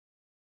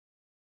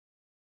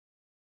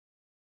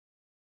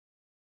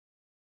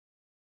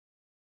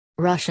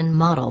Russian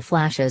model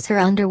flashes her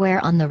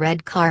underwear on the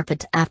red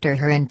carpet after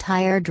her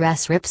entire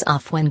dress rips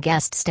off when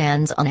guest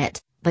stands on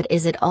it, but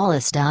is it all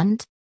a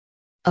stunt?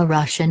 A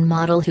Russian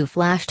model who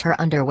flashed her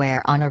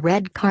underwear on a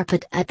red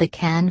carpet at the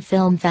Cannes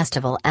Film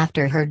Festival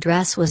after her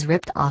dress was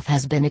ripped off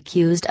has been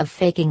accused of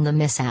faking the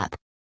mishap.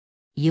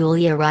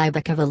 Yulia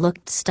Rybakova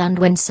looked stunned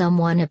when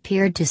someone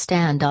appeared to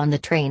stand on the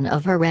train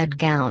of her red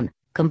gown,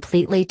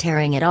 completely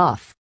tearing it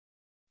off.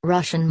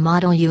 Russian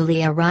model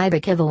Yulia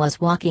Rybakova was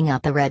walking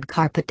up the red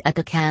carpet at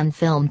the Cannes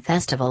Film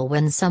Festival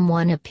when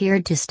someone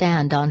appeared to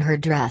stand on her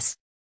dress.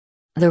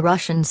 The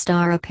Russian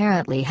star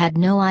apparently had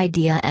no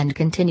idea and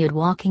continued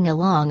walking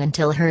along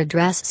until her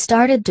dress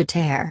started to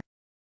tear.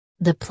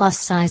 The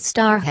plus-size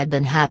star had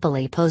been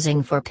happily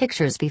posing for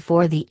pictures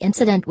before the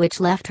incident, which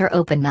left her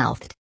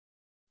open-mouthed.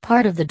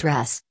 Part of the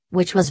dress,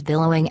 which was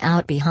billowing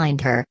out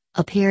behind her,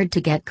 appeared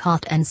to get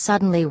caught and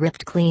suddenly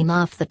ripped clean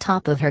off the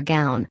top of her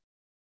gown.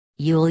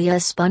 Yulia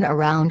spun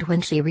around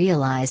when she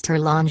realized her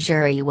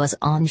lingerie was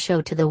on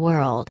show to the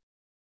world.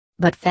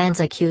 But fans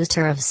accused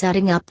her of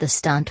setting up the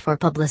stunt for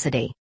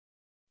publicity.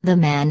 The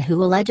man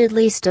who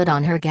allegedly stood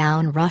on her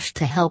gown rushed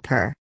to help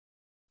her.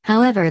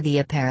 However, the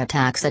apparent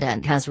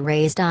accident has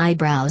raised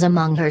eyebrows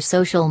among her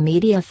social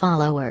media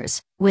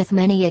followers, with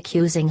many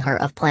accusing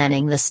her of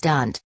planning the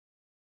stunt.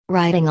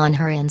 Writing on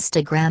her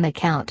Instagram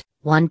account,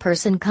 one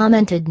person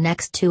commented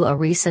next to a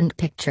recent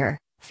picture,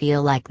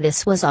 "Feel like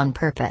this was on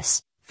purpose.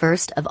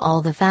 First of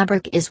all, the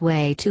fabric is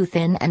way too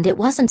thin and it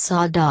wasn't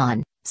sewed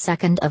on.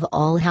 Second of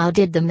all, how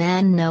did the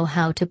man know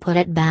how to put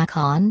it back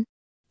on?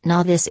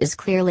 Now this is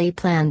clearly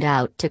planned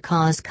out to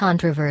cause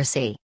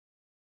controversy."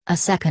 A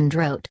second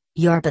wrote,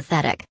 "You're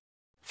pathetic.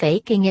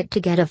 Faking it to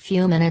get a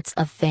few minutes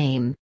of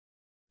fame."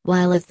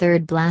 While a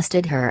third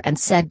blasted her and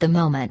said the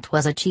moment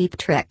was a cheap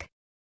trick.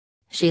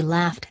 She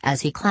laughed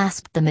as he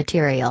clasped the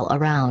material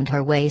around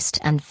her waist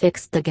and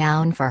fixed the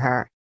gown for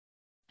her.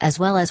 As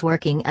well as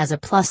working as a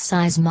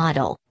plus-size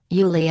model,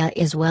 Yulia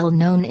is well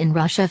known in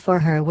Russia for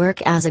her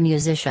work as a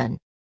musician.